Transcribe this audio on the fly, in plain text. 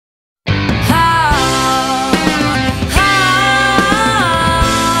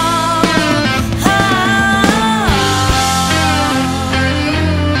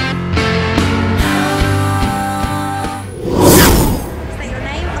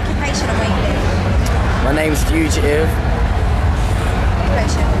My name's Fugative.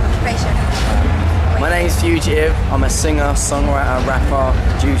 Occupation. My name's Fugative. I'm a singer, songwriter, rapper,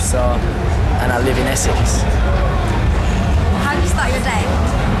 producer, and I live in Essex. How do you start your day?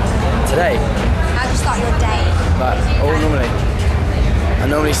 Today? How do you start your day? I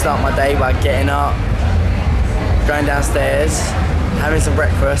normally start my day by getting up, going downstairs, having some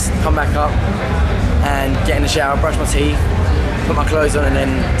breakfast, come back up, and get in the shower, brush my teeth, put my clothes on, and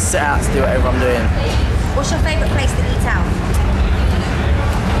then set out to do whatever I'm doing. What's your favourite place to eat out?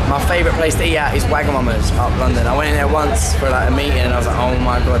 My favourite place to eat out is Wagamama's up London. I went in there once for like a meeting and I was like, oh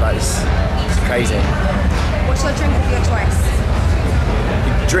my god, like, this is crazy. What's your drink of your choice?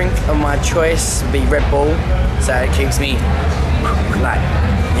 The drink of my choice would be Red Bull, so it keeps me like,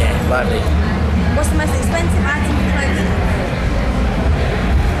 yeah, lively. What's the most expensive item of clothing?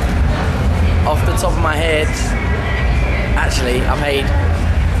 Off the top of my head, actually, I paid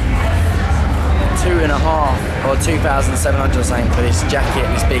 $2,500 or $2,700 or something for this jacket,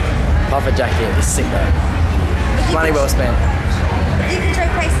 this big puffer jacket. It's sick though. Money well spent. If you could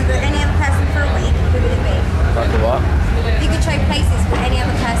trade places with any other person for a week, who would it be? Like the what? If you could trade places with any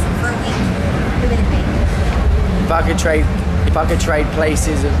other person for a week, who would it be? If I could trade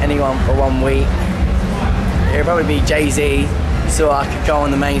places with anyone for 1 week, it would probably be Jay-Z, so I could go on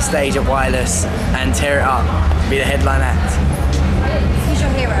the main stage at Wireless and tear it up, be the headline act. Who's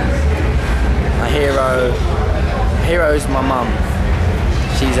your hero? My hero's my mum.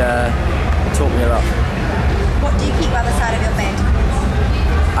 She's taught me a lot. What do you keep by the side of your bed?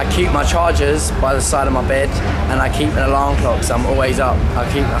 I keep my chargers by the side of my bed, and I keep an alarm clock, so I'm always up.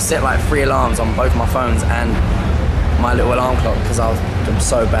 I set like 3 alarms on both my phones and my little alarm clock because I'm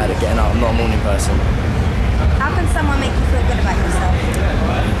so bad at getting up. I'm not a morning person. How can someone make you feel good about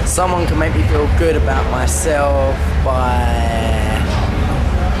yourself? Someone can make me feel good about myself by,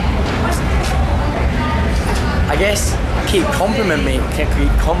 I guess, keep complimenting me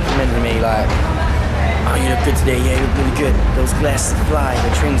like, oh, you look good today, yeah, you look really good. Those glasses fly,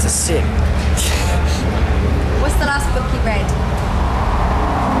 the dreams are sick. What's the last book you read?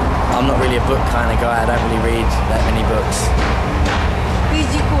 I'm not really a book kind of guy, I don't really read that many books. Who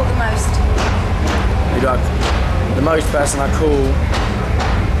do you call the most? The most person I call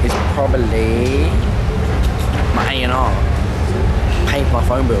is probably my A&R. Paying for my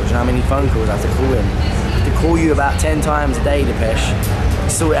phone bill. Do you know how many phone calls I have to call him? I have to call you about 10 times a day, Depeche.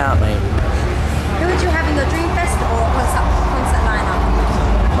 Sort it out, mate. Who would you have in your dream festival or concert lineup?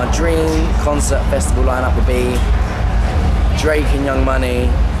 My dream concert festival lineup would be Drake and Young Money,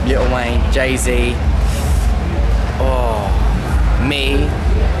 Lil Wayne, Jay-Z, me,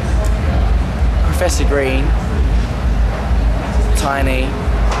 Professor Green, Tiny,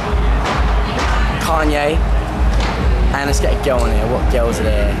 Kanye, and let's get a girl on here. What girls are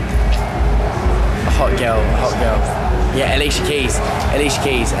there? A hot girl. Yeah, Alicia Keys,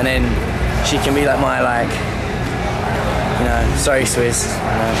 and then she can be like my, sorry Swizz.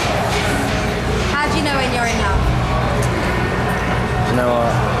 How do you know when you're in love? You know what?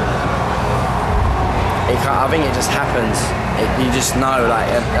 I think it just happens. You just know, I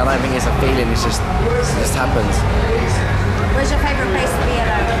don't think it's a feeling, it just happens. Where's your favourite place to be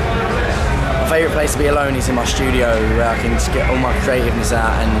alone? My favourite place to be alone is in my studio, where I can just get all my creativeness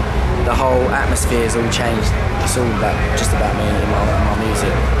out and the whole atmosphere is all changed. It's all just about me and my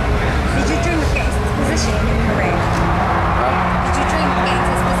music. Did you dream of getting to this position in your career? Did you dream of getting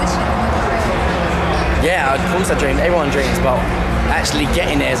to this position in your career? Yeah, of course I dreamed. Everyone dreams, but actually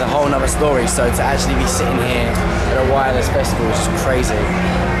getting there is a whole nother story. So to actually be sitting here at a Wireless festival is just crazy.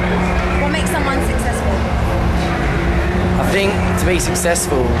 What makes someone successful? I think to be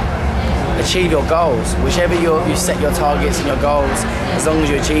successful, achieve your goals. Whichever you set your targets and your goals, as long as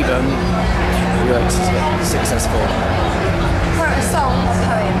you achieve them, you're successful. Quote a song or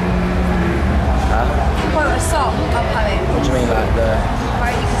poem. Quote a song or poem. What do you mean, like the?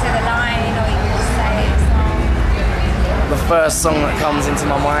 Right, you can say the line or you can just say a song. The first song that comes into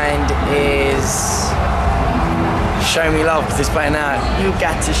my mind is Show Me Love, because it's playing out. You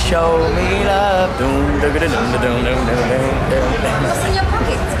got to show me love. What's in your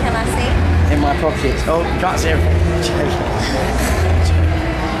pockets, can I see? In my pockets. Oh, you can't see everything.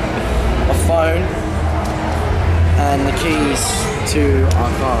 A phone and the keys to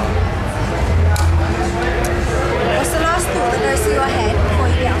our car. What's the last thought that goes through your head before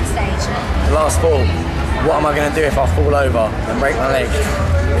you get on stage? The last thought, what am I going to do if I fall over and break my leg?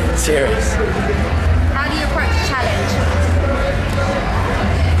 Serious. How do you approach a challenge?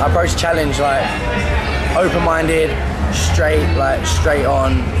 I approach a challenge like open-minded, straight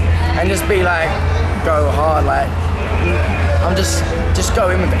on, and just be like, go hard, like I'm just go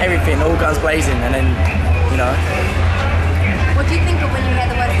in with everything, all guns blazing, and then, you know. What do you think of when you hear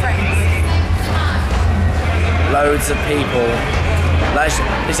the word friends? Loads of people, like,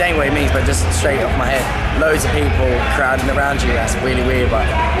 this ain't what it means, but just straight off my head, loads of people crowding around you. That's really weird, but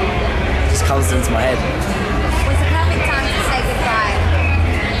it just comes into my head. What's the perfect time to say goodbye?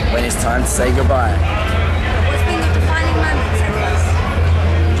 When it's time to say goodbye. What's been your defining moment, Nicholas?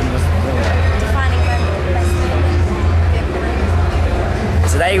 Defining moment, best moment of your career?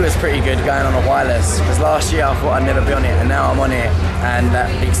 Today was pretty good going on a wireless, because last year I thought I'd never be on it, and now I'm on it, and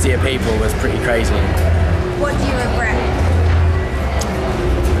that big sea of people was pretty crazy. What do you regret?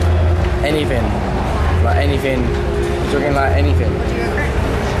 Anything. Like anything. Talking like anything. What do you regret?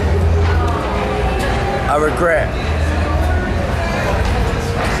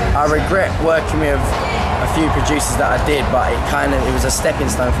 I regret working with a few producers that I did, but it was a stepping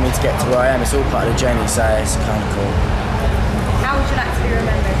stone for me to get to where I am. It's all part of the journey, so it's kind of cool. How would you like to be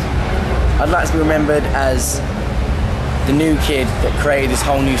remembered? I'd like to be remembered as the new kid that created this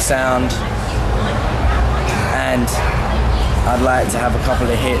whole new sound, and I'd like to have a couple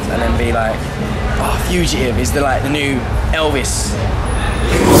of hits and then be like, oh, Fugative is the new Elvis.